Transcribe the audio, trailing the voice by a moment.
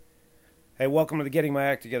Hey, welcome to the Getting My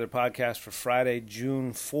Act Together podcast for Friday,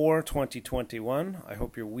 June 4, 2021. I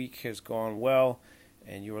hope your week has gone well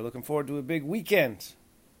and you are looking forward to a big weekend.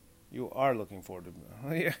 You are looking forward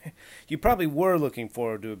to... You probably were looking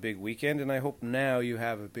forward to a big weekend, and I hope now you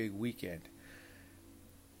have a big weekend.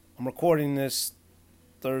 I'm recording this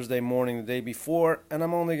Thursday morning the day before, and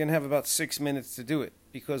I'm only going to have about 6 minutes to do it,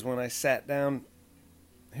 because when I sat down...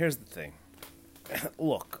 Here's the thing.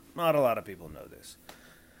 Look, not a lot of people know this.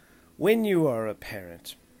 When you are a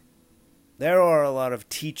parent, there are a lot of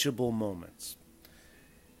teachable moments.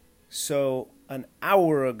 So, an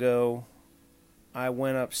hour ago, I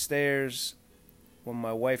went upstairs when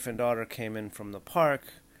my wife and daughter came in from the park,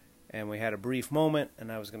 and we had a brief moment,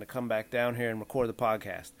 and I was going to come back down here and record the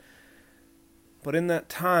podcast. But in that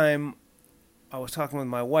time, I was talking with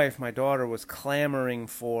my wife. My daughter was clamoring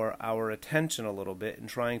for our attention a little bit and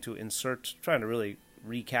trying to really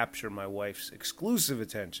recapture my wife's exclusive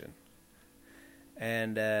attention.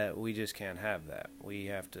 And we just can't have that.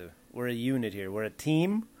 We're a unit here. We're a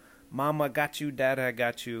team. Mama got you, Dada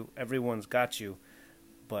got you, everyone's got you.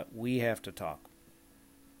 But we have to talk.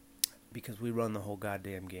 Because we run the whole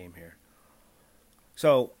goddamn game here.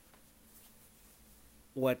 So,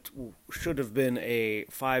 what should have been a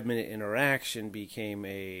 5-minute interaction became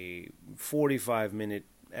a 45-minute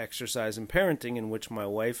exercise in parenting, in which my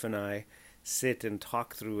wife and I sit and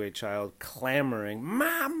talk through a child clamoring,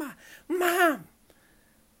 Mama, Mom!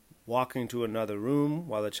 Walking to another room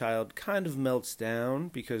while the child kind of melts down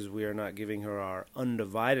because we are not giving her our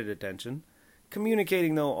undivided attention.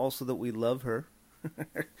 Communicating, though, also that we love her.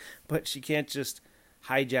 But she can't just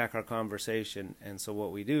hijack our conversation. And so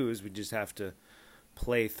what we do is we just have to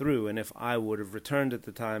play through. And if I would have returned at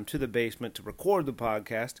the time to the basement to record the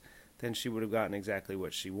podcast, then she would have gotten exactly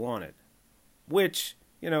what she wanted. Which,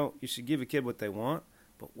 you should give a kid what they want.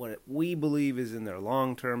 But what we believe is in their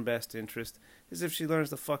long-term best interest is if she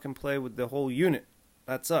learns to fucking play with the whole unit.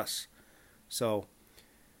 That's us. So,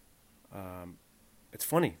 it's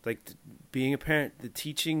funny. Like, being a parent, the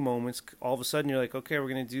teaching moments, all of a sudden you're like, okay, we're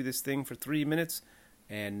going to do this thing for 3 minutes.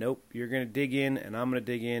 And nope, you're going to dig in, and I'm going to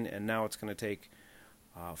dig in, and now it's going to take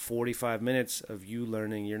 45 minutes of you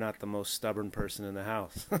learning you're not the most stubborn person in the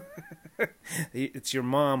house. It's your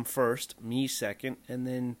mom first, me second, and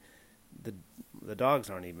then the dogs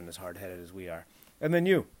aren't even as hard-headed as we are. And then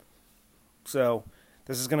you. So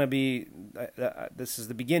this is going to be this is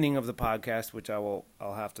the beginning of the podcast, which I'll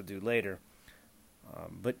have to do later.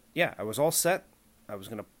 But yeah, I was all set. I was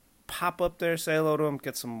going to pop up there, say hello to him,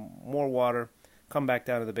 get some more water, come back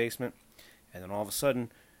down to the basement, and then all of a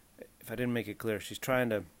sudden, if I didn't make it clear, she's trying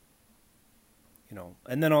to,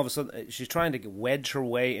 and then all of a sudden she's trying to wedge her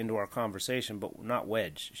way into our conversation, but not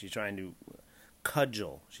wedge. She's trying to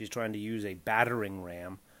cudgel. She's trying to use a battering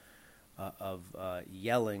ram of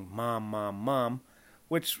yelling, Mom, Mom, Mom,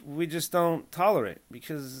 which we just don't tolerate,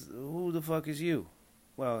 because who the fuck is you?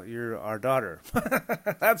 Well, you're our daughter.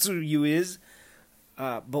 That's who you is.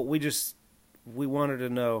 But we wanted to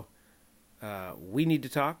know we need to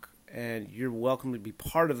talk, and you're welcome to be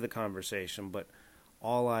part of the conversation, but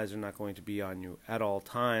all eyes are not going to be on you at all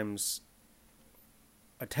times,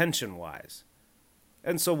 attention-wise.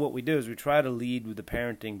 And so what we do is we try to lead with the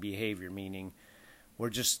parenting behavior, meaning we're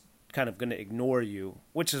just kind of going to ignore you,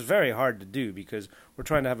 which is very hard to do because we're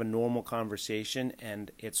trying to have a normal conversation, and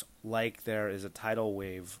it's like there is a tidal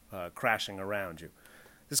wave crashing around you.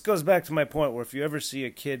 This goes back to my point where if you ever see a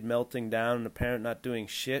kid melting down and a parent not doing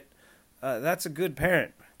shit, that's a good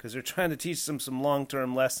parent because they're trying to teach them some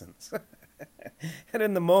long-term lessons. And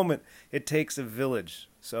in the moment, it takes a village.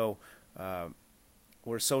 So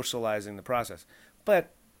we're socializing the process.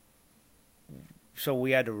 But, so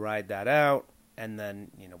we had to ride that out, and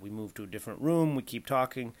then, we moved to a different room, we keep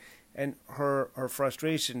talking, and her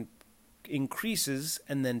frustration increases,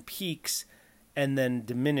 and then peaks, and then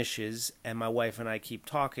diminishes, and my wife and I keep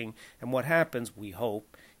talking, and what happens, we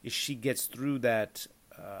hope, is she gets through that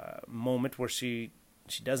moment where she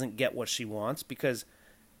doesn't get what she wants, because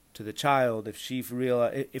to the child, if she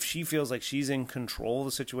feels like she's in control of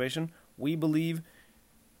the situation, we believe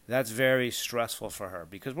that's very stressful for her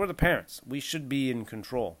because we're the parents. We should be in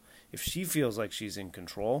control. If she feels like she's in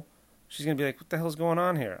control, she's going to be like, what the hell's going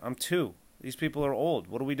on here? I'm 2. These people are old.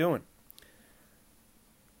 What are we doing?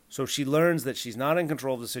 So she learns that she's not in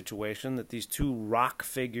control of the situation, that these 2 rock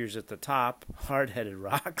figures at the top, hard-headed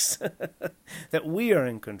rocks, that we are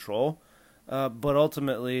in control. But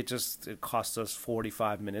ultimately, it costs us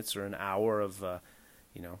 45 minutes or an hour of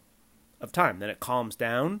time. Then it calms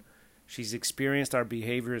down. She's experienced our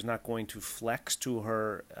behavior is not going to flex to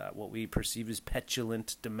her what we perceive as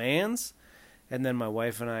petulant demands. And then my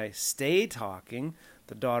wife and I stay talking,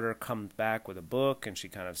 The daughter comes back with a book, and she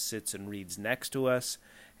kind of sits and reads next to us,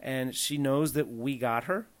 and she knows that we got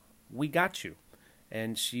her, we got you,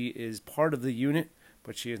 and she is part of the unit,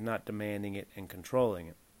 but she is not demanding it and controlling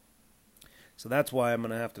it. So that's why I'm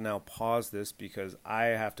going to have to now pause this, because I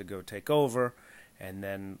have to go take over, and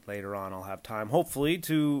then later on I'll have time, hopefully,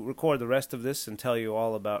 to record the rest of this and tell you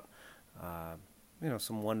all about,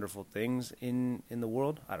 some wonderful things in the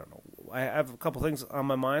world. I don't know. I have a couple things on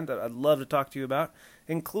my mind that I'd love to talk to you about,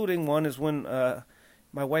 including one is when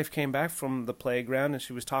my wife came back from the playground and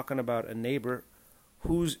she was talking about a neighbor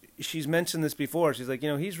she's mentioned this before. She's like,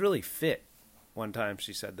 he's really fit. One time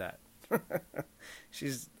she said that.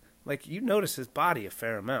 She's like, you notice his body a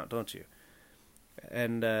fair amount, don't you?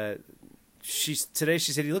 And today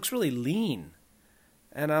she said, he looks really lean.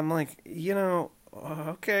 And I'm like,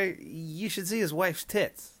 okay, you should see his wife's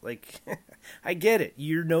tits. Like, I get it.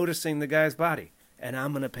 You're noticing the guy's body. And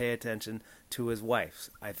I'm going to pay attention to his wife's.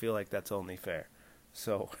 I feel like that's only fair.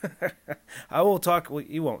 So, I will talk. Well,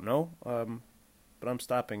 you won't know. But I'm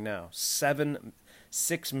stopping now.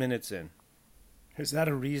 6 minutes in. Is that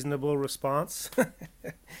a reasonable response?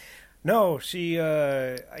 No,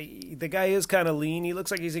 the guy is kind of lean. He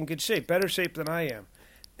looks like he's in good shape. Better shape than I am.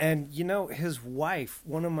 And, his wife,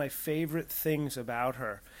 one of my favorite things about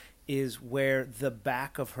her is where the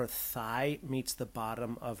back of her thigh meets the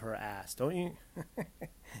bottom of her ass. Don't you?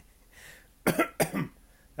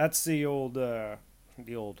 That's the old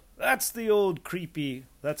creepy,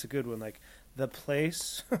 that's a good one. Like, the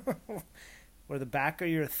place where the back of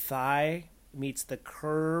your thigh meets the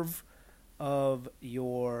curve of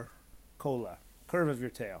your curve of your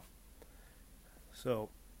tail. So,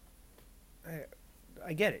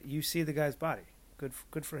 I get it. You see the guy's body.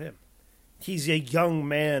 Good for him. He's a young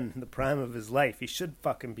man in the prime of his life. He should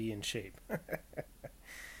fucking be in shape.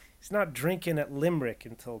 He's not drinking at Limerick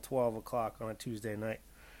until 12 o'clock on a Tuesday night.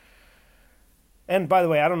 And by the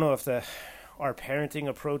way, I don't know if our parenting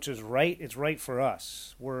approach is right. It's right for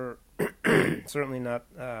us. We're certainly not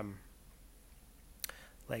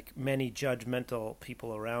like many judgmental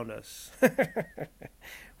people around us.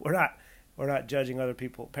 We're not judging other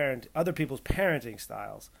people's parenting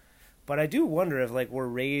styles. But I do wonder if, like, we're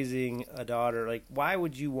raising a daughter, like, why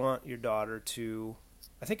would you want your daughter to,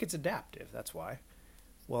 I think it's adaptive, that's why.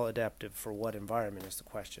 Well, adaptive for what environment is the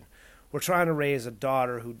question. We're trying to raise a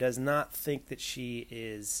daughter who does not think that she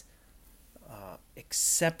is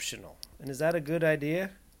exceptional. And is that a good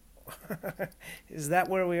idea? Is that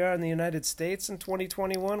where we are in the United States in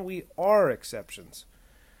 2021? We are exceptions.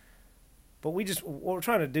 But what we're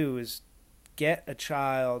trying to do is get a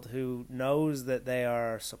child who knows that they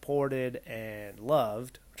are supported and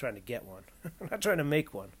loved. We're trying to get one. We're not trying to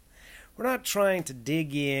make one. We're not trying to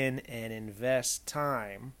dig in and invest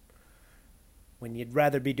time when you'd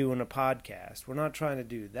rather be doing a podcast. We're not trying to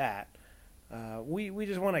do that. We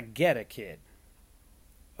just want to get a kid.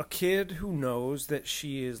 A kid who knows that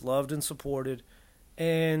she is loved and supported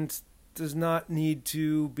and does not need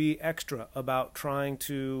to be extra about trying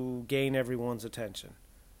to gain everyone's attention.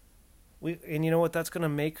 And you know what that's going to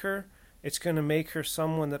make her? It's going to make her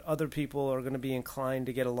someone that other people are going to be inclined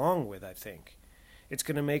to get along with, I think. It's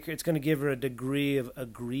going to give her a degree of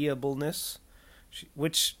agreeableness,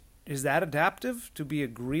 which, is that adaptive, to be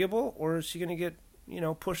agreeable, or is she going to get,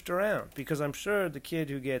 pushed around? Because I'm sure the kid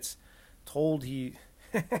who gets told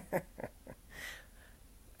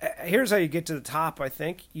here's how you get to the top, I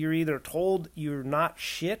think. You're either told you're not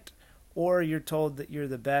shit, or you're told that you're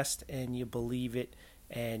the best and you believe it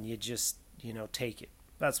and you just, take it.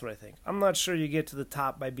 That's what I think. I'm not sure you get to the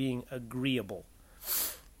top by being agreeable.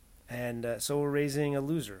 And so we're raising a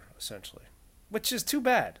loser, essentially, which is too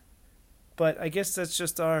bad. But I guess that's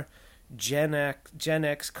just our Gen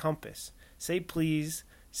X compass. Say please,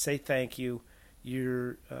 say thank you.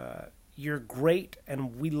 You're great,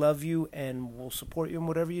 and we love you, and we'll support you in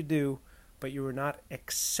whatever you do, but you are not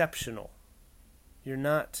exceptional. You're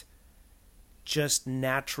not just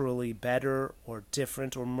naturally better or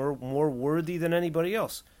different or more worthy than anybody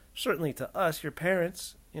else. Certainly to us, your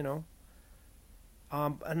parents, and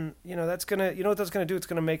that's gonna, what that's gonna do? It's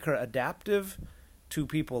gonna make her adaptive to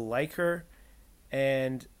people like her,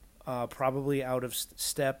 and probably out of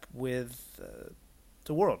step with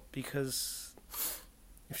the world, because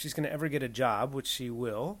if she's gonna ever get a job, which she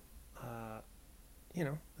will,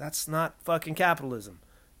 that's not fucking capitalism,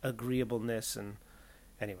 agreeableness, and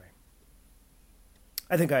anyway.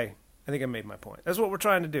 I think I made my point. That's what we're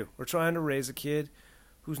trying to do. We're trying to raise a kid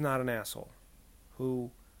who's not an asshole,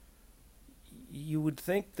 who you would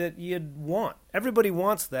think that you'd want. Everybody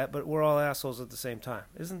wants that, but we're all assholes at the same time.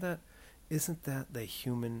 Isn't that the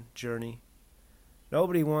human journey?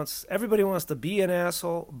 Everybody wants to be an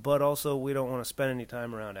asshole, but also we don't want to spend any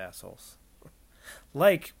time around assholes.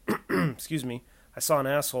 Like, excuse me, I saw an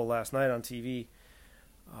asshole last night on TV.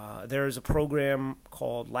 There is a program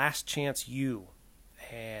called Last Chance U,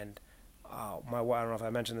 and I don't know if I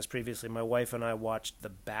mentioned this previously. My wife and I watched the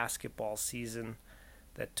basketball season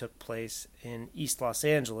that took place in East Los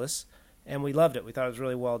Angeles, and we loved it. We thought it was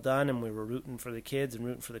really well done, and we were rooting for the kids and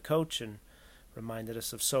rooting for the coach, and reminded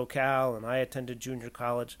us of SoCal. And I attended junior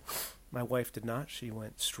college. My wife did not. She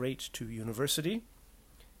went straight to university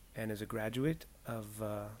and is a graduate of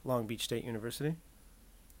Long Beach State University.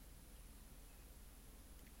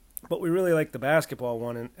 But we really liked the basketball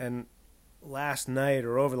one, and last night,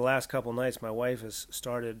 or over the last couple nights, my wife has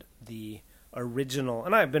started the original,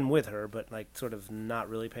 and I've been with her, but like sort of not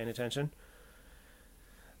really paying attention.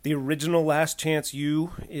 The original Last Chance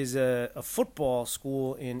U is a football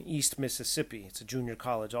school in East Mississippi. It's a junior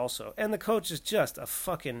college also. And the coach is just a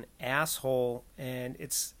fucking asshole. And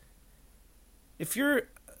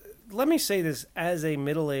let me say this as a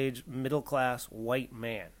middle-aged, middle-class white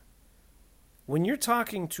man. When you're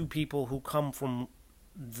talking to people who come from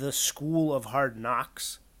the school of hard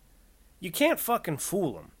knocks, you can't fucking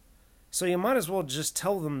fool them. So you might as well just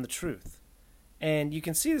tell them the truth. And you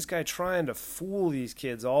can see this guy trying to fool these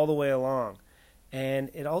kids all the way along. And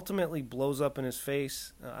it ultimately blows up in his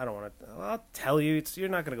face. I'll tell you, you're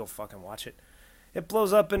not going to go fucking watch it. It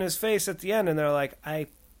blows up in his face at the end, and they're like, I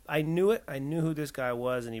knew it. I knew who this guy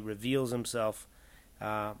was, and he reveals himself.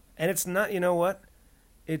 And it's not, you know what?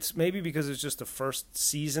 It's maybe because it's just the first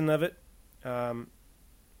season of it.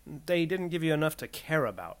 They didn't give you enough to care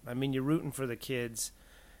about. I mean, you're rooting for the kids,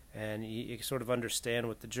 and you sort of understand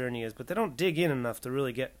what the journey is, but they don't dig in enough to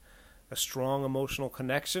really get a strong emotional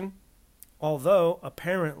connection. Although,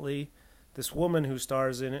 apparently, this woman who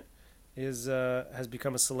stars in it has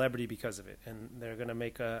become a celebrity because of it, and they're going to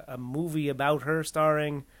make a movie about her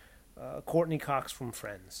starring Courtney Cox from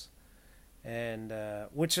Friends, and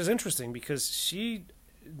which is interesting because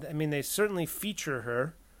they certainly feature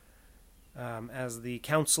her as the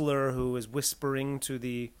counselor who is whispering to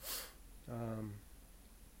the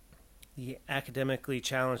academically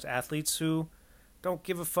challenged athletes who don't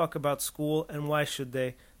give a fuck about school, and why should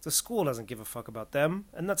they? The school doesn't give a fuck about them,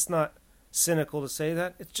 and that's not cynical to say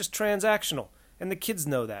that. It's just transactional, and the kids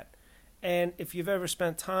know that. And if you've ever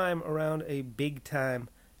spent time around a big-time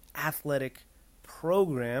athletic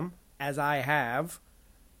program, as I have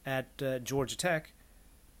at Georgia Tech,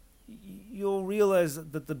 you'll realize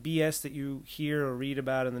that the BS that you hear or read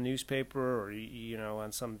about in the newspaper or,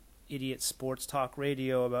 on some idiot sports talk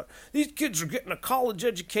radio about these kids are getting a college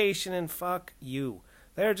education, and fuck you.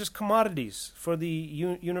 They're just commodities for the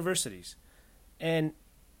universities. And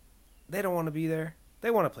they don't want to be there. They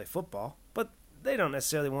want to play football, but they don't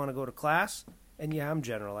necessarily want to go to class. And yeah, I'm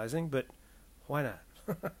generalizing, but why not?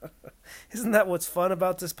 Isn't that what's fun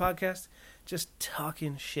about this podcast? Just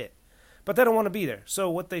talking shit. But they don't want to be there. So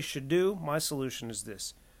what they should do, my solution is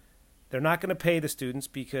this. They're not going to pay the students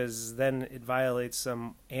because then it violates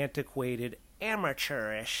some antiquated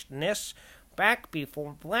amateurishness. Black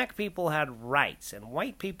people had rights, and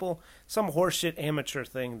white people, some horseshit amateur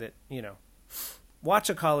thing that, watch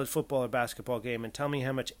a college football or basketball game and tell me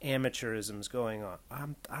how much amateurism is going on.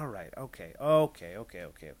 All right, okay.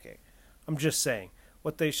 I'm just saying,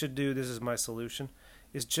 what they should do, this is my solution,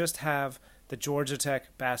 is just have the Georgia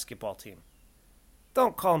Tech basketball team.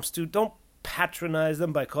 Don't call them don't patronize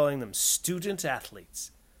them by calling them student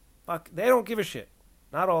athletes. Fuck, they don't give a shit.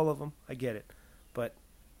 Not all of them, I get it. But,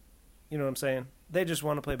 you know what I'm saying? They just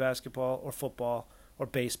want to play basketball or football or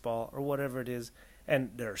baseball or whatever it is. And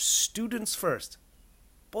they're students first.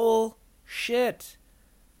 Bullshit.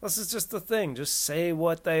 This is just the thing. Just say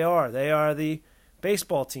what they are. They are the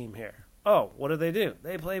baseball team here. Oh, what do?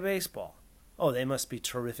 They play baseball. Oh, they must be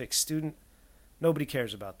terrific student. Nobody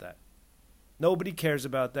cares about that. Nobody cares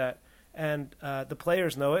about that. And the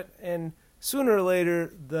players know it. And sooner or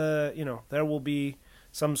later, there will be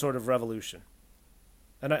some sort of revolution.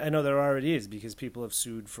 And I know there already is because people have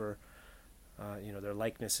sued for, their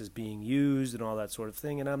likeness is being used and all that sort of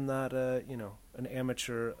thing. And I'm not, an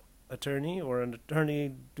amateur attorney or an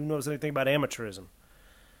attorney who knows anything about amateurism.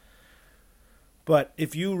 But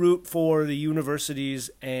if you root for the universities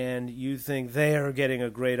and you think they are getting a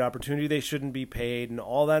great opportunity, they shouldn't be paid and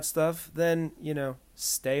all that stuff, then,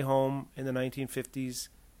 stay home in the 1950s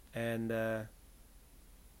and,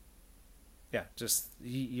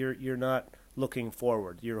 you're not looking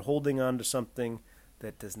forward. You're holding on to something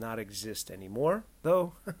that does not exist anymore,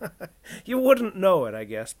 though you wouldn't know it, I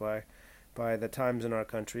guess, by the times in our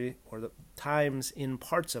country or the times in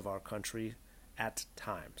parts of our country at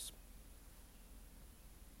times.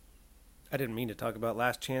 I didn't mean to talk about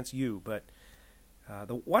Last Chance U, but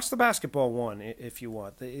watch the basketball one if you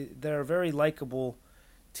want. They're a very likable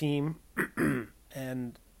team,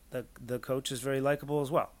 and the coach is very likable as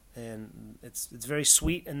well. And it's very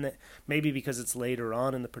sweet, and maybe because it's later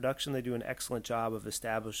on in the production, they do an excellent job of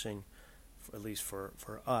establishing, at least for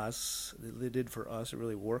us, they did for us. It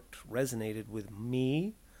really worked, resonated with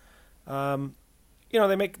me. They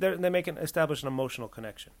establish an emotional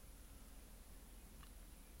connection.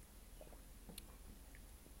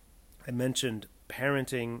 I mentioned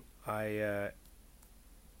parenting. Well,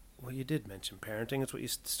 you did mention parenting. It's what you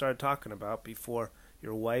started talking about before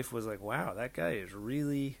your wife was like, "Wow, that guy is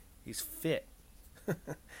he's fit.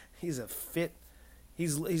 He's a fit.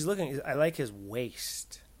 He's looking. I like his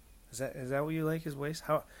waist. Is that what you like? His waist?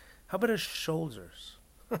 How about his shoulders?"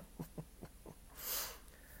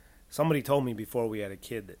 Somebody told me before we had a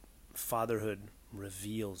kid that fatherhood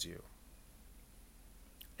reveals you,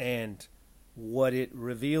 and what it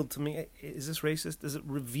revealed to me, is this racist? Does it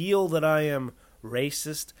reveal that I am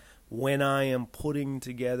racist when I am putting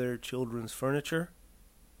together children's furniture?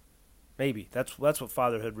 Maybe. That's what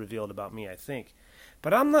fatherhood revealed about me, I think.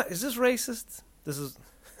 But I'm not. Is this racist? This is...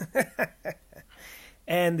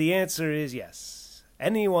 And the answer is yes.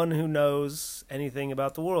 Anyone who knows anything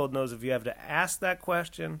about the world knows if you have to ask that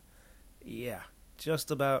question, yeah,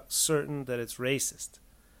 just about certain that it's racist.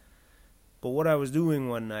 But what I was doing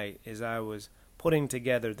one night is I was putting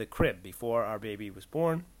together the crib before our baby was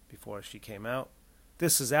born, before she came out.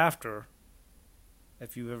 This is after,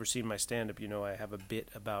 if you've ever seen my stand-up, you know I have a bit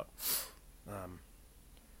about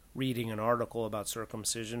reading an article about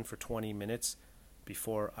circumcision for 20 minutes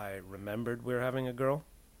before I remembered we were having a girl,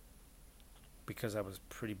 because I was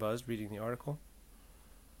pretty buzzed reading the article.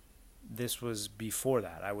 This was before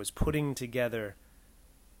that. I was putting together...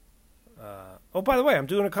 by the way, I'm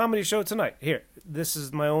doing a comedy show tonight. Here, this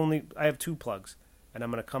is I have 2 plugs, and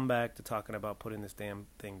I'm going to come back to talking about putting this damn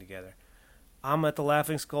thing together. I'm at the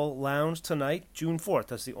Laughing Skull Lounge tonight, June 4th.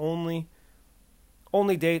 That's the only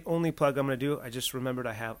date, only plug I'm going to do. I just remembered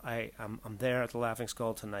I'm there at the Laughing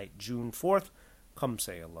Skull tonight, June 4th. Come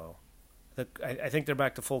say hello. I think they're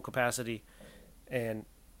back to full capacity, and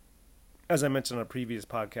as I mentioned on a previous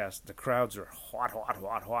podcast, the crowds are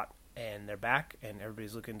hot, and they're back, and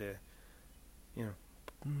everybody's looking to,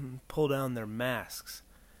 pull down their masks.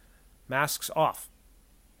 Masks off.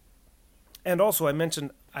 And also, I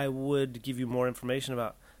mentioned I would give you more information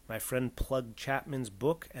about my friend Plug Chapman's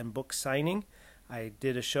book and book signing. I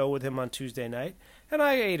did a show with him on Tuesday night, and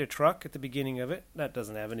I ate a truck at the beginning of it. That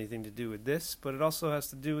doesn't have anything to do with this, but it also has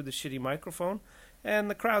to do with the shitty microphone, and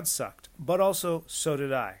the crowd sucked. But also, so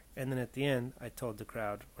did I. And then at the end, I told the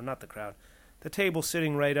crowd, or not the crowd, the table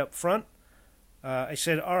sitting right up front, I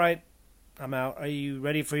said, "All right, I'm out. Are you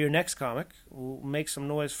ready for your next comic? We'll make some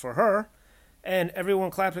noise for her." And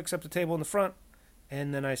everyone clapped except the table in the front.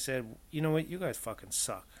 And then I said, "You know what? You guys fucking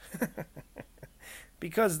suck."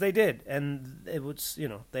 Because they did. And it was,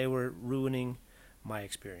 they were ruining my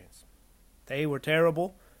experience. They were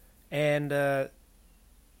terrible. And,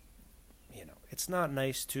 it's not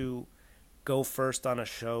nice to go first on a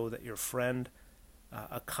show that your friend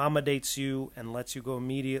accommodates you and lets you go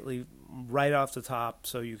immediately right off the top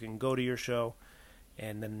so you can go to your show,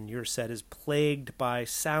 and then your set is plagued by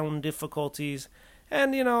sound difficulties.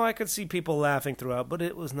 And, I could see people laughing throughout, but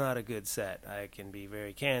it was not a good set. I can be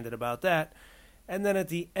very candid about that. And then at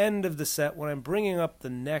the end of the set, when I'm bringing up the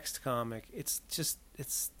next comic, it's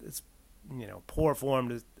poor form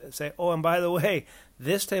to say, "Oh, and by the way,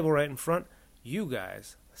 this table right in front, you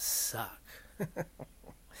guys suck."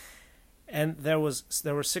 And there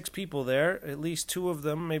were 6 people there. At least 2 of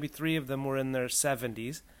them, maybe 3 of them, were in their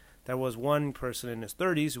 70s. There was one person in his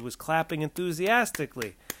 30s who was clapping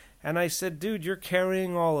enthusiastically. And I said, "Dude, you're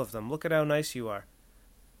carrying all of them. Look at how nice you are.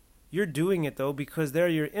 You're doing it, though, because they're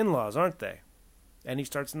your in-laws, aren't they?" And he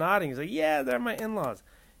starts nodding. He's like, "Yeah, they're my in-laws."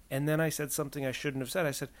 And then I said something I shouldn't have said.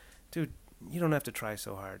 I said, "Dude, you don't have to try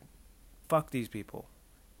so hard. Fuck these people.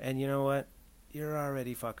 And you know what? You're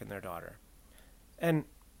already fucking their daughter." And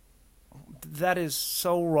that is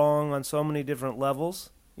so wrong on so many different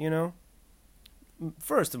levels,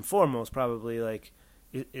 First and foremost, probably, like,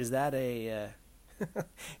 is that a...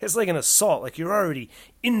 it's like an assault. Like, you're already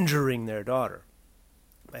injuring their daughter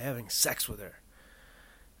by having sex with her.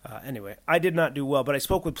 Anyway, I did not do well, but I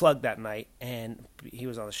spoke with Plug that night, and he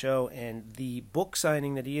was on the show, and the book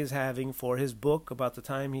signing that he is having for his book about the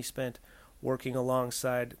time he spent working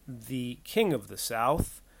alongside the King of the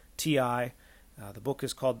South, T.I., the book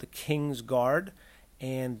is called The King's Guard,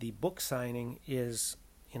 and the book signing is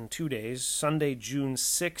in 2 days, Sunday, June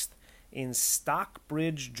 6th, in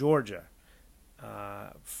Stockbridge, Georgia.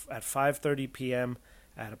 at 5:30 p.m.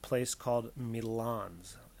 at a place called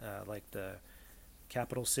Milan's, like the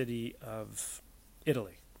capital city of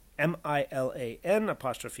Italy. Milan''S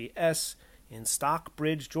in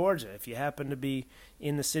Stockbridge, Georgia. If you happen to be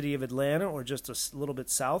in the city of Atlanta or just a little bit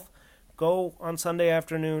south, go on Sunday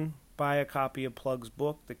afternoon, buy a copy of Plug's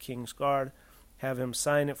book, The King's Guard, have him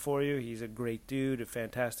sign it for you. He's a great dude, a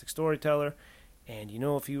fantastic storyteller, and you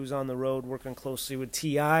know if he was on the road working closely with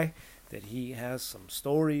T.I., that he has some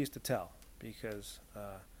stories to tell, because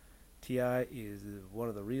T.I. is one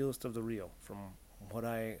of the realest of the real, from what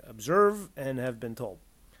I observe and have been told.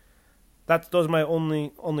 Those are my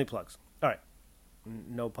only plugs. All right.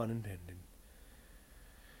 No pun intended.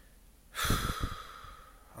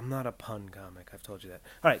 I'm not a pun comic. I've told you that.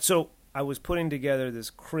 All right. So I was putting together this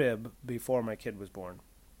crib before my kid was born.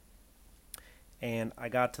 And I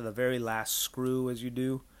got to the very last screw, as you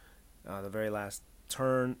do, the very last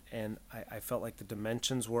turn. And I felt like the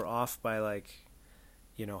dimensions were off by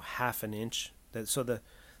half an inch. So the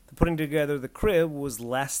putting together the crib was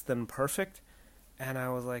less than perfect. And I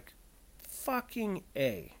was like, fucking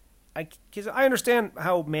A. Because I understand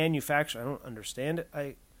how manufacturing, I don't understand it.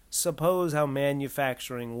 I suppose how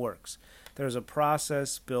manufacturing works. There's a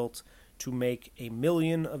process built to make 1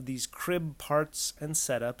 million of these crib parts and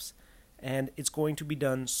setups, and it's going to be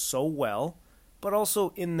done so well, but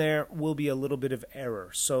also in there will be a little bit of error,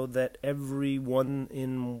 so that every one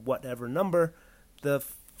in whatever number, the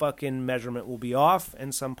fucking measurement will be off,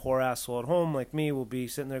 and some poor asshole at home like me will be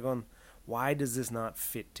sitting there going, why does this not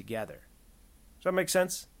fit together? Does that make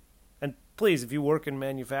sense? And please, if you work in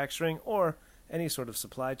manufacturing or any sort of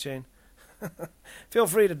supply chain, feel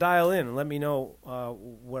free to dial in and let me know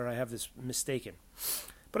where I have this mistaken.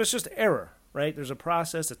 But it's just error, right? There's a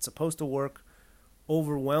process that's supposed to work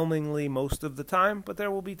overwhelmingly most of the time, but there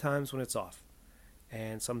will be times when it's off.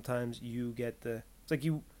 And sometimes you get it's like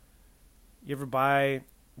you ever buy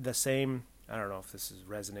the same, I don't know if this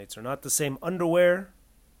resonates or not, the same underwear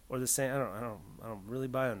or the same, I don't really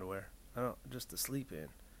buy underwear. I don't, just to sleep in.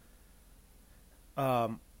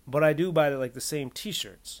 But I do buy the same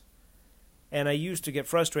t-shirts. And I used to get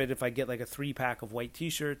frustrated if I get like a 3-pack of white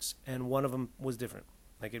t-shirts and one of them was different.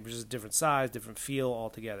 Like it was just a different size, different feel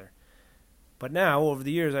altogether. But now, over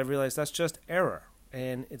the years, I've realized that's just error.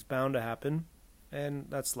 And it's bound to happen. And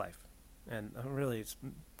that's life. And really, it's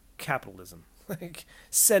capitalism. Like,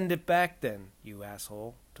 send it back then, you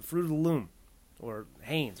asshole, to Fruit of the Loom. Or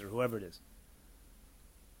Hanes, or whoever it is.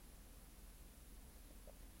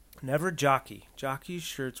 Never jockey. Jockey's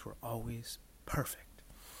shirts were always perfect.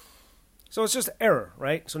 So it's just error,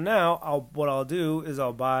 right? So now what I'll do is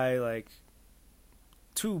I'll buy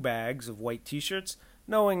 2 bags of white t-shirts,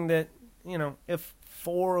 knowing that, if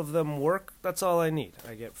 4 of them work, that's all I need.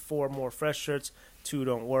 I get 4 more fresh shirts, 2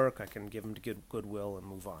 don't work, I can give them to Goodwill and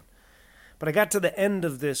move on. But I got to the end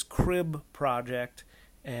of this crib project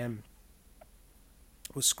and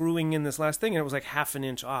was screwing in this last thing, and it was like half an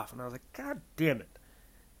inch off. And I was like, God damn it.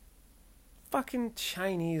 Fucking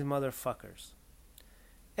Chinese motherfuckers.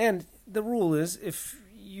 And the rule is, if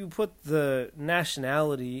you put the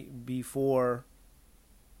nationality before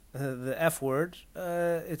the F word,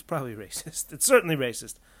 it's probably racist. It's certainly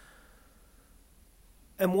racist.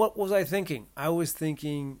 And what was I thinking? I was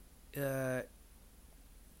thinking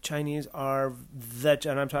Chinese are,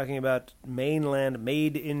 and I'm talking about mainland,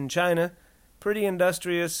 made in China, pretty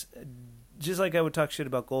industrious, just like I would talk shit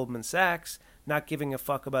about Goldman Sachs, not giving a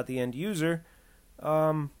fuck about the end user.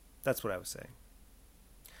 That's what I was saying.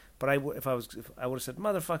 But if I would have said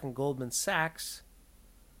motherfucking Goldman Sachs,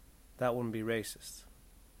 that wouldn't be racist.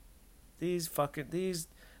 These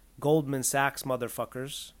Goldman Sachs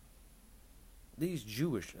motherfuckers, these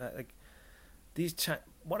Jewish,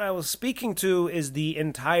 what I was speaking to is the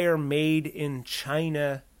entire made in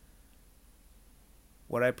China,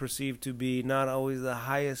 what I perceive to be not always the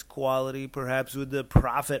highest quality, perhaps with the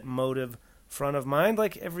profit motive front of mind,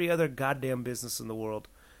 like every other goddamn business in the world.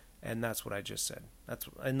 And that's what I just said. That's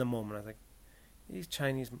in the moment. I was like, these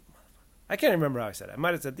Chinese motherfuckers. I can't remember how I said it. I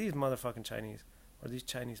might have said these motherfucking Chinese, or these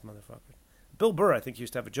Chinese motherfuckers. Bill Burr, I think,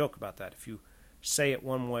 used to have a joke about that. If you say it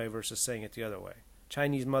one way versus saying it the other way,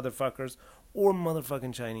 Chinese motherfuckers or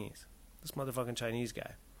motherfucking Chinese. This motherfucking Chinese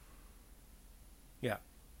guy. Yeah,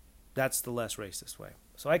 that's the less racist way.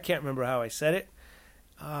 So I can't remember how I said it.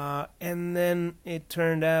 And then it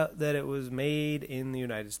turned out that it was made in the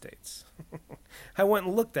United States. I went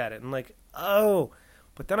and looked at it and oh.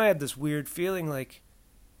 But then I had this weird feeling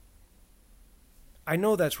I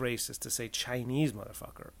know that's racist to say Chinese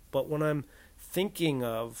motherfucker. But when I'm thinking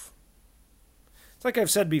of It's like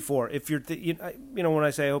I've said before. If you're, when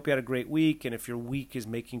I say I hope you had a great week, and if your week is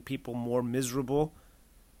making people more miserable,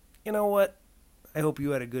 you know what? I hope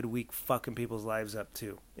you had a good week fucking people's lives up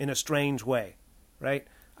too, in a strange way, right?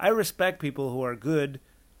 I respect people who are good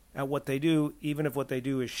at what they do, even if what they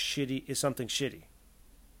do is something shitty.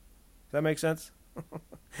 Does that make sense?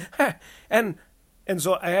 and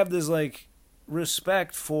so I have this like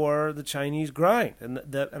respect for the Chinese grind, and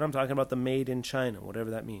I'm talking about the made in China,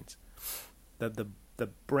 whatever that means. The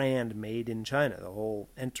brand made in China, the whole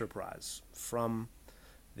enterprise from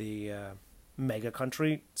the mega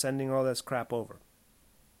country sending all this crap over.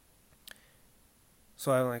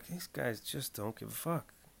 So I'm like, these guys just don't give a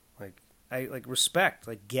fuck. Like, I like respect,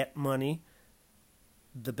 like get money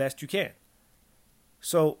the best you can.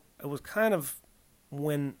 So it was kind of,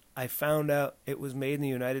 when I found out it was made in the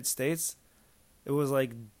United States, it was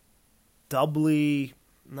like doubly,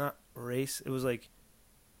 not race, it was like,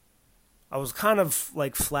 I was kind of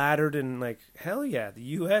like flattered and like, hell yeah, the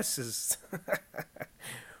U.S. is,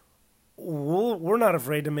 we're not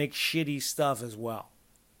afraid to make shitty stuff as well.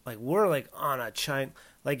 Like, we're like on a China,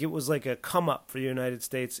 like it was like a come up for the United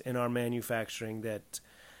States in our manufacturing, that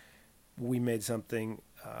we made something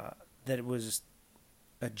that it was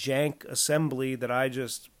a jank assembly that I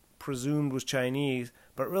just presumed was Chinese,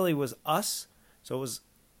 but really was us. So it was,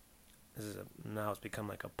 now it's become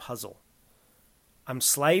like a puzzle. I'm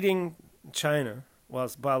sliding China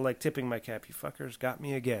while like tipping my cap. You fuckers got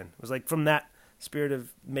me again. It was like from that spirit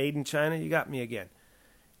of made in China, you got me again.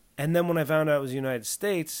 And then when I found out it was the United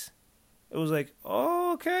States, it was like,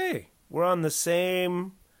 oh, okay, we're on the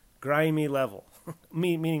same grimy level.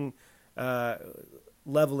 Meaning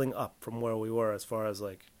leveling up from where we were, as far as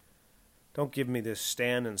like, don't give me this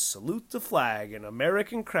stand and salute the flag and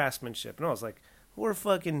American craftsmanship. No, it's like, we're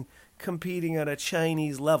fucking competing at a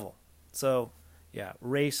Chinese level. So, yeah,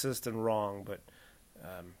 racist and wrong, but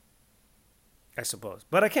I suppose.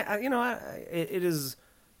 But I can't, it is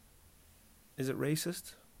it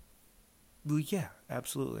racist? Well, yeah,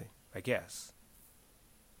 absolutely, I guess.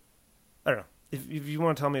 I don't know. If you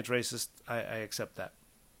want to tell me it's racist, I accept that.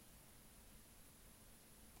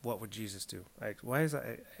 What would Jesus do? I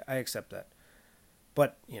accept that.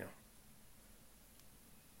 But, I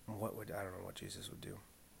don't know what Jesus would do.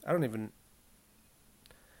 I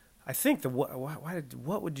think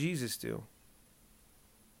what would Jesus do?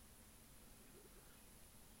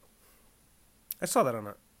 I saw that on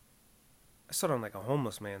like a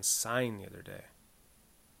homeless man's sign the other day.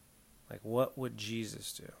 Like, what would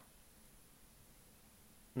Jesus do?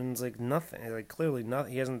 And it's like nothing. Like, clearly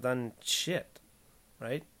nothing. He hasn't done shit,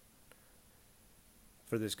 right?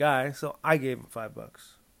 For this guy, so I gave him $5.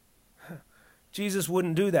 Jesus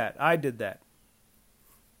wouldn't do that. I did that.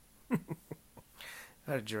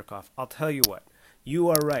 What a jerk off. I'll tell you what. You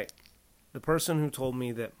are right. The person who told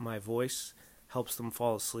me that my voice helps them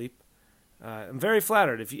fall asleep, I'm very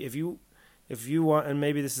flattered. If you want, and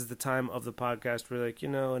maybe this is the time of the podcast where like,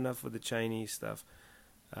 enough with the Chinese stuff.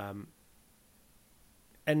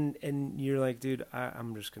 And you're like, dude,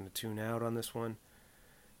 I'm just going to tune out on this one.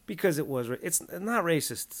 Because it's not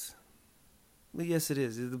racist. Yes, it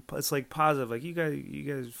is. It's like positive. Like, you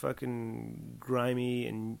guys fucking grimy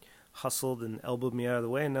and hustled and elbowed me out of the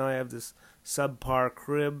way, and now I have this subpar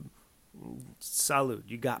crib. Salute,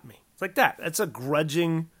 you got me. It's like that. That's a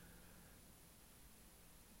grudging.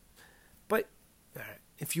 But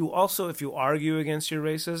if you argue against your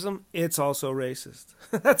racism, it's also racist.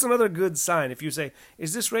 That's another good sign. If you say,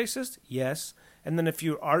 is this racist? Yes. And then if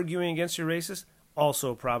you're arguing against your racist,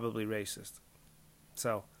 also probably racist.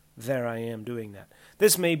 So there I am doing that.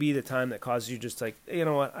 This may be the time that causes you just like, you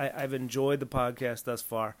know what, I've enjoyed the podcast thus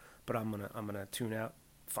far, but I'm gonna tune out.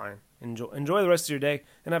 Fine. Enjoy the rest of your day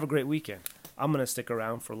and have a great weekend. I'm gonna stick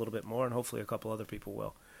around for a little bit more, and hopefully a couple other people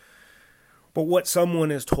will. But what someone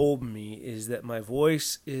has told me is that my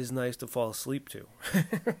voice is nice to fall asleep to.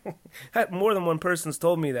 More than one person's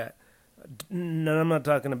told me that. And I'm not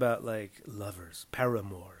talking about like lovers,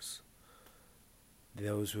 paramours,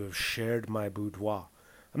 those who have shared my boudoir.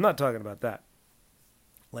 I'm not talking about that.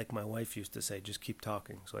 Like my wife used to say, just keep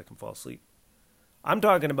talking so I can fall asleep. I'm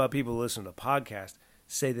talking about people who listen to the podcast,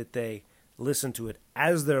 say that they listen to it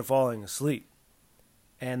as they're falling asleep.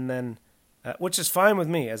 And then, which is fine with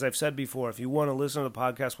me. As I've said before, if you want to listen to the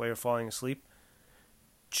podcast while you're falling asleep,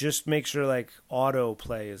 just make sure like auto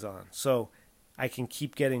play is on. So I can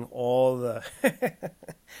keep getting all the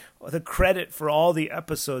the credit for all the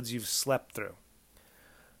episodes you've slept through.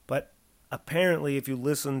 But apparently, if you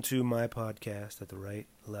listen to my podcast at the right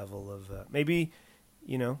level of, maybe,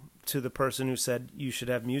 to the person who said you should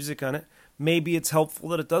have music on it, maybe it's helpful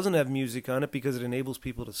that it doesn't have music on it because it enables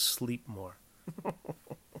people to sleep more.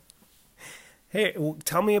 Hey,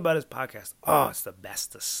 tell me about his podcast. Oh, it's the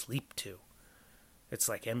best to sleep to. It's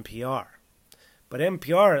like NPR. But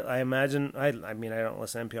NPR, I imagine, I mean, I don't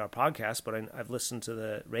listen to NPR podcasts, but I've listened to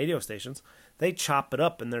the radio stations. They chop it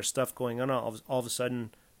up and there's stuff going on. All of a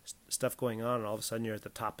sudden, stuff going on, and all of a sudden you're at the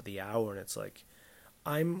top of the hour, and it's like,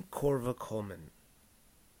 I'm Corva Coleman,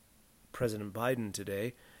 President Biden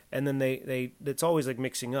today. And then it's always like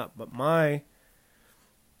mixing up. But my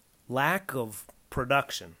lack of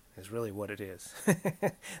production is really what it is.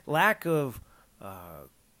 Lack of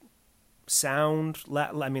sound,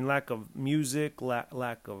 lack of music,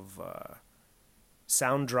 lack of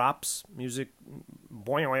sound drops, music,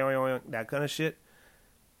 boing, boing, boing, that kind of shit.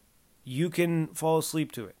 You can fall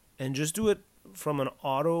asleep to it. And just do it from an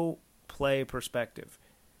auto play perspective.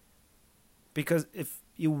 Because if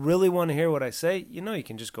you really want to hear what I say, you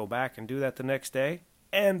can just go back and do that the next day.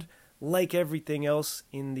 And like everything else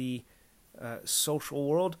in the social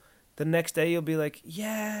world, the next day you'll be like,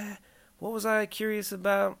 yeah, what was I curious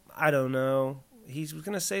about? I don't know. He was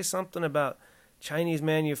going to say something about Chinese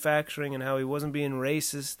manufacturing and how he wasn't being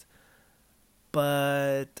racist.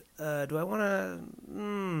 But do I want to...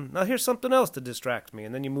 now here's something else to distract me.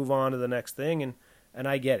 And then you move on to the next thing, and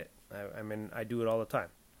I get it. I mean, I do it all the time.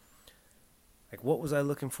 Like, what was I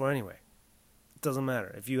looking for anyway? It doesn't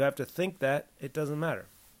matter. If you have to think that, it doesn't matter.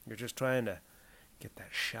 You're just trying to get that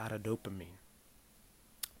shot of dopamine.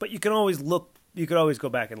 But you can always go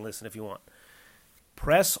back and listen if you want.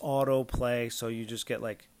 Press auto play so you just get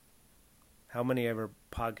like how many ever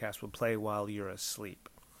podcasts would play while you're asleep.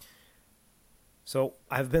 So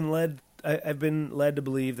I've been led to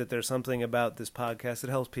believe that there's something about this podcast that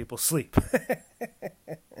helps people sleep.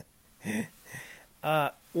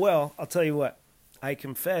 Well, I'll tell you what. I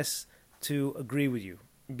confess to agree with you,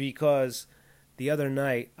 because the other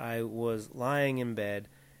night I was lying in bed,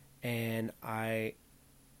 and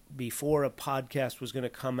before a podcast was going to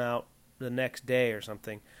come out the next day or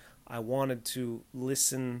something, I wanted to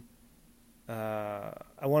listen. I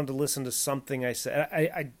wanted to listen to something I said.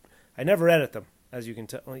 I never edit them, as you can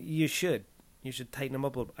tell. You should tighten them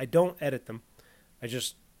up a little. I don't edit them. I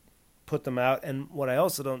just put them out. And what I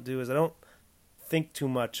also don't do is I don't think too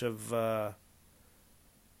much of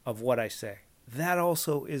what I say. That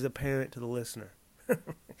also is apparent to the listener.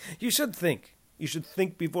 You should think. You should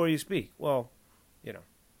think before you speak. Well,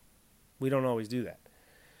 we don't always do that.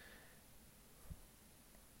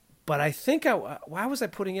 But I think why was I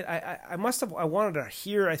putting it? I wanted to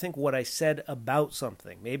hear, I think, what I said about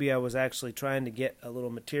something. Maybe I was actually trying to get a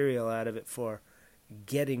little material out of it for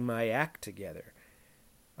getting my act together.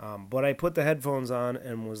 But I put the headphones on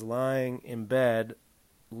and was lying in bed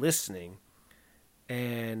listening,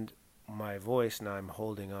 and my voice, now I'm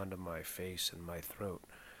holding onto my face and my throat,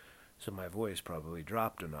 so my voice probably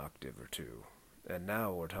dropped an octave or two, and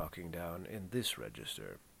now we're talking down in this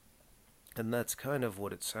register. And that's kind of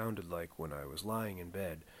what it sounded like when I was lying in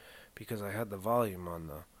bed, because I had the volume on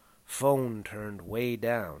the phone turned way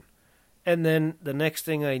down. And then the next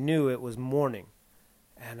thing I knew, it was morning.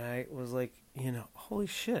 And I was like, holy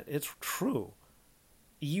shit, it's true.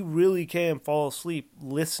 You really can fall asleep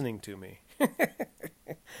listening to me.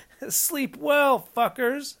 Sleep well,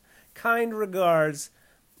 fuckers. Kind regards.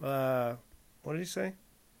 What did he say?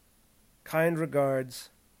 Kind regards.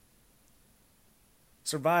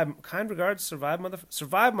 Survive. Kind regards. Survive,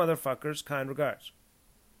 motherfuckers. Kind regards.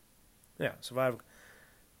 Yeah, survive.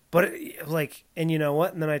 But and you know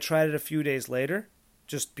what? And then I tried it a few days later,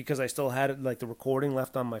 just because I still had it, like the recording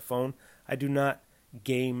left on my phone. I do not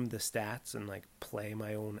game the stats and play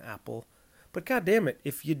my own Apple. But goddamn it,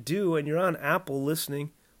 if you do and you're on Apple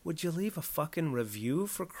listening, would you leave a fucking review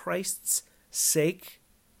for Christ's sake?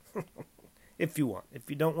 If you want. If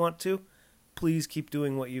you don't want to, please keep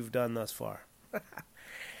doing what you've done thus far.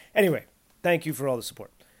 Anyway, thank you for all the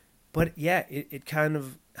support. But yeah, it kind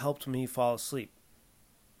of helped me fall asleep.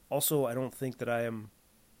 Also, I don't think that I am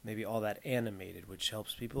maybe all that animated, which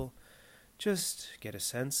helps people just get a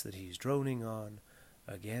sense that he's droning on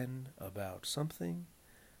again about something.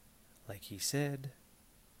 Like he said,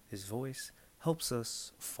 his voice helps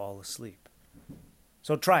us fall asleep.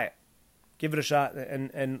 So try it. Give it a shot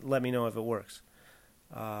and let me know if it works.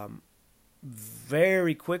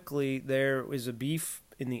 Very quickly, there is a beef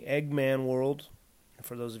in the Eggman world.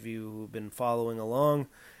 For those of you who've been following along,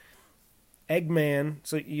 Eggman,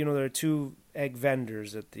 so there are two egg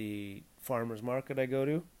vendors at the farmer's market I go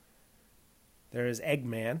to. There is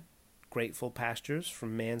Eggman, Grateful Pastures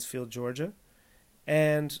from Mansfield, Georgia.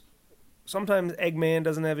 And sometimes Eggman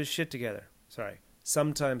doesn't have his shit together.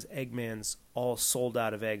 Sometimes Eggman's all sold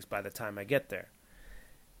out of eggs by the time I get there.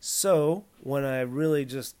 So when I really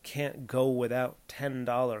just can't go without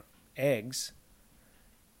 $10 eggs,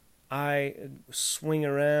 I swing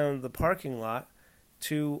around the parking lot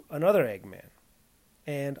to another egg man.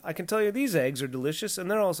 And I can tell you these eggs are delicious, and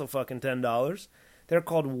they're also fucking $10. They're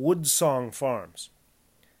called Woodsong Farms.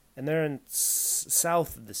 And they're in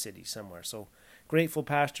south of the city somewhere. So Grateful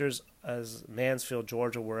Pastures, as Mansfield,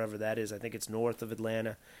 Georgia, wherever that is. I think it's north of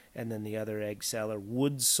Atlanta. And then the other egg seller,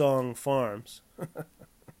 Woodsong Farms.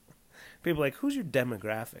 People are like, who's your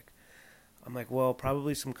demographic? I'm like, well,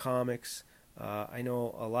 probably some comics. I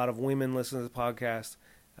know a lot of women listen to the podcast.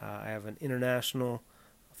 I have an international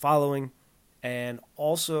following. And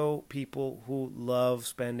also people who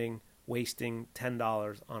love wasting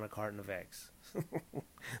 $10 on a carton of eggs.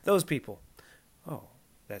 Those people. Oh,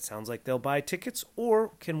 that sounds like they'll buy tickets. Or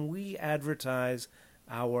can we advertise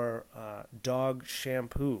our dog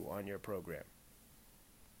shampoo on your program?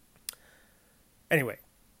 Anyway,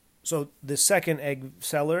 so the second egg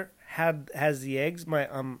seller has the eggs.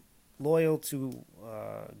 I'm loyal to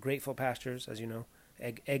Grateful Pastures, as you know,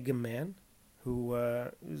 Egg Man,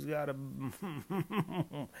 who's got a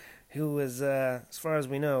who is as far as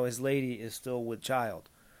we know, his lady is still with child.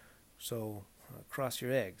 So cross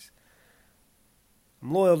your eggs.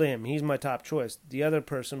 I'm loyal to him. He's my top choice. The other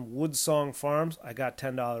person, Woodsong Farms, I got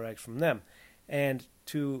 $10 eggs from them. And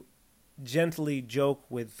to gently joke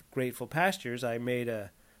with Grateful Pastures, I made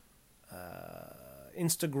a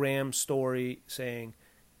Instagram story saying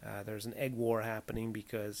there's an egg war happening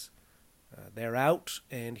because they're out,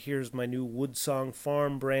 and here's my new Woodsong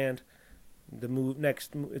Farm brand. The move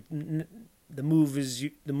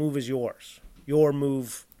is yours. Your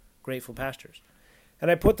move, Grateful Pastures. And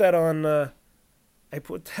I put that on the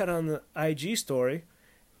IG story,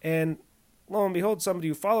 and lo and behold, somebody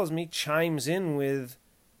who follows me chimes in with,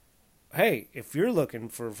 hey, if you're looking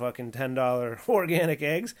for fucking $10 organic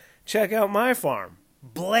eggs, check out my farm.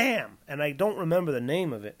 Blam! And I don't remember the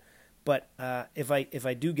name of it, but if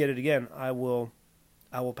I do get it again, I will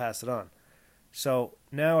pass it on. So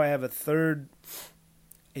now I have a third.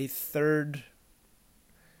 Is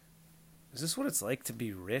this what it's like to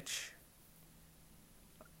be rich?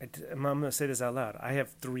 I'm going to say this out loud. I have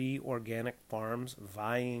 3 organic farms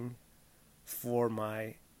vying for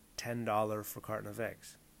my $10 for carton of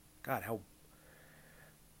eggs. God,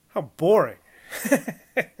 how boring.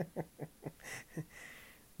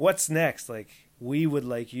 What's next? Like, we would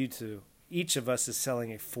like you to. Each of us is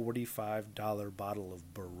selling a $45 bottle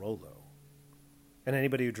of Barolo. And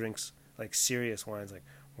anybody who drinks like serious wines, like,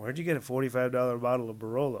 where'd you get a $45 bottle of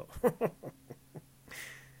Barolo?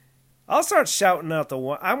 I'll start shouting out the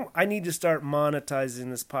one. I need to start monetizing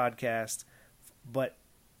this podcast, but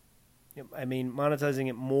I mean monetizing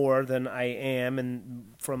it more than I am.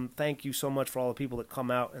 And thank you so much for all the people that come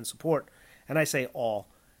out and support. And I say all.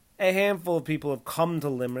 A handful of people have come to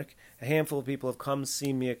Limerick. A handful of people have come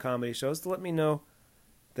see me at comedy shows to let me know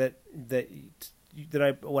that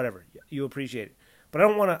I whatever you appreciate it. But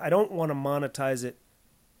I don't want to monetize it.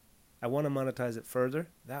 I want to monetize it further.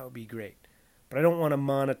 That would be great. But I don't want to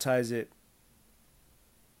monetize it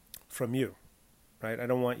from you, right? I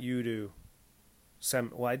don't want you to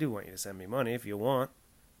I do want you to send me money if you want.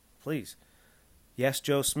 Please. Yes,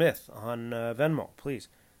 Joe Smith on Venmo, please.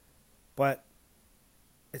 But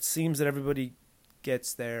it seems that everybody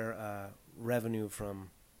gets their revenue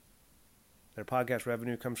from their podcast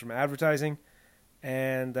revenue comes from advertising,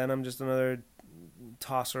 and then I'm just another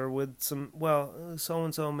tosser with some,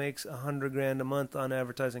 so-and-so makes $100,000 a month on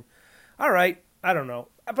advertising. All right, I don't know.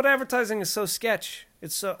 But advertising is so sketch.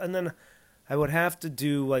 And then I would have to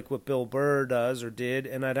do like what Bill Burr does or did,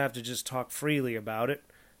 and I'd have to just talk freely about it.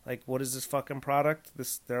 Like, what is this fucking product?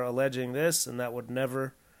 They're alleging this, and it would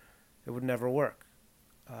never work.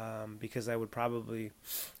 Because I would probably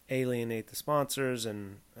alienate the sponsors.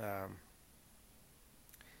 And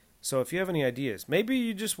so if you have any ideas, maybe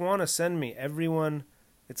you just want to send me everyone.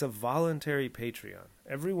 It's a voluntary Patreon.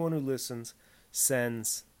 Everyone who listens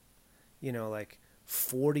sends, like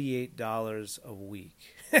 $48 a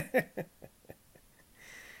week.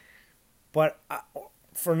 But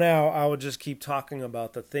for now, I would just keep talking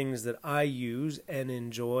about the things that I use and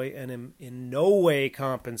enjoy and am in no way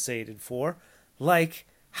compensated for, like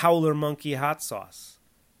Howler Monkey hot sauce.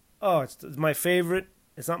 Oh, it's my favorite.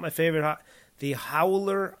 It's not my favorite the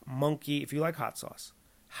Howler Monkey, if you like hot sauce.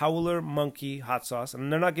 Howler Monkey hot sauce.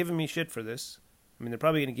 And they're not giving me shit for this. I mean, they're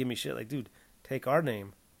probably going to give me shit like, dude, take our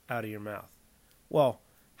name out of your mouth. Well,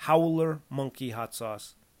 Howler Monkey hot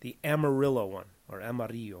sauce, the Amarillo one, or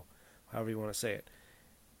Amarillo, however you want to say it.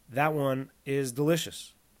 That one is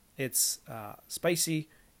delicious. It's spicy.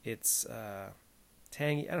 It's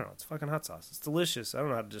tangy. I don't know. It's fucking hot sauce. It's delicious. I don't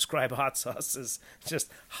know how to describe hot sauce. It's just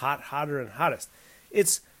hot, hotter, and hottest.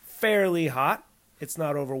 It's fairly hot. It's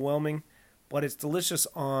not overwhelming, but it's delicious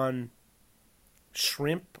on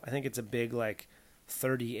shrimp. I think it's a big, like,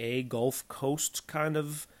 30A Gulf Coast kind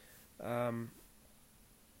of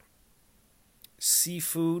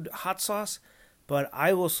seafood hot sauce. But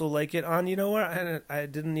I also like it on, you know what? I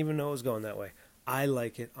didn't even know it was going that way. I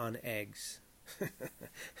like it on eggs.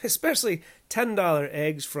 Especially $10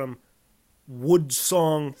 eggs from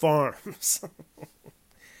Woodsong Farms.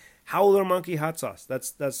 Howler Monkey hot sauce.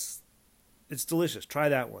 It's delicious. Try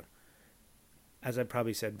that one. As I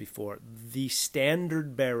probably said before, the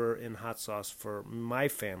standard bearer in hot sauce for my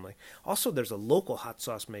family. Also, there's a local hot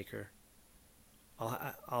sauce maker.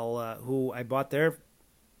 Who I bought their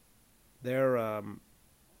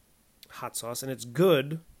hot sauce, and it's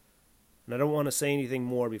good. And I don't want to say anything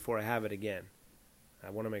more before I have it again. I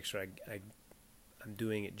want to make sure I'm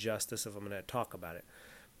doing it justice if I'm going to talk about it.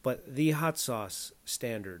 But the hot sauce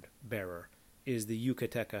standard bearer is the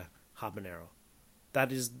Yucateca habanero.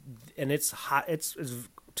 That is, and it's hot. It's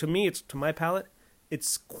to me, it's to my palate,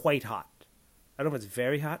 it's quite hot. I don't know if it's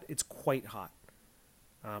very hot. It's quite hot.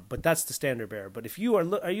 But that's the standard bearer. But if you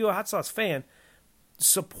are you a hot sauce fan,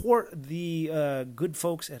 support the good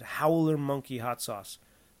folks at Howler Monkey Hot Sauce.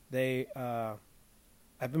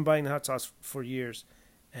 I've been buying the hot sauce for years,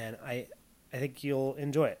 and I think you'll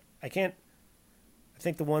enjoy it. I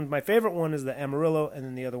think my favorite one is the Amarillo, and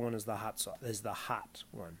then the other one is the hot sauce. Is the hot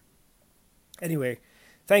one. Anyway,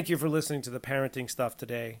 thank you for listening to the parenting stuff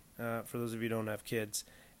today. For those of you who don't have kids,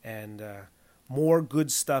 and more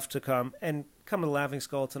good stuff to come. And come to the Laughing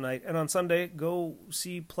Skull tonight, and on Sunday go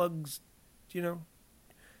see Plug's.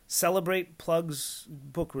 Celebrate Plug's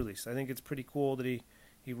book release. I think it's pretty cool that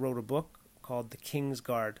he wrote a book called The King's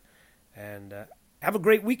Guard. And have a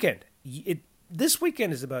great weekend. This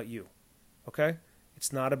weekend is about you, okay?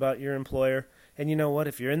 It's not about your employer. And you know what?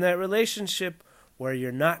 If you're in that relationship where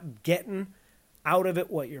you're not getting out of it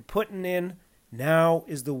what you're putting in, now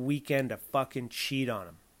is the weekend to fucking cheat on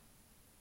them.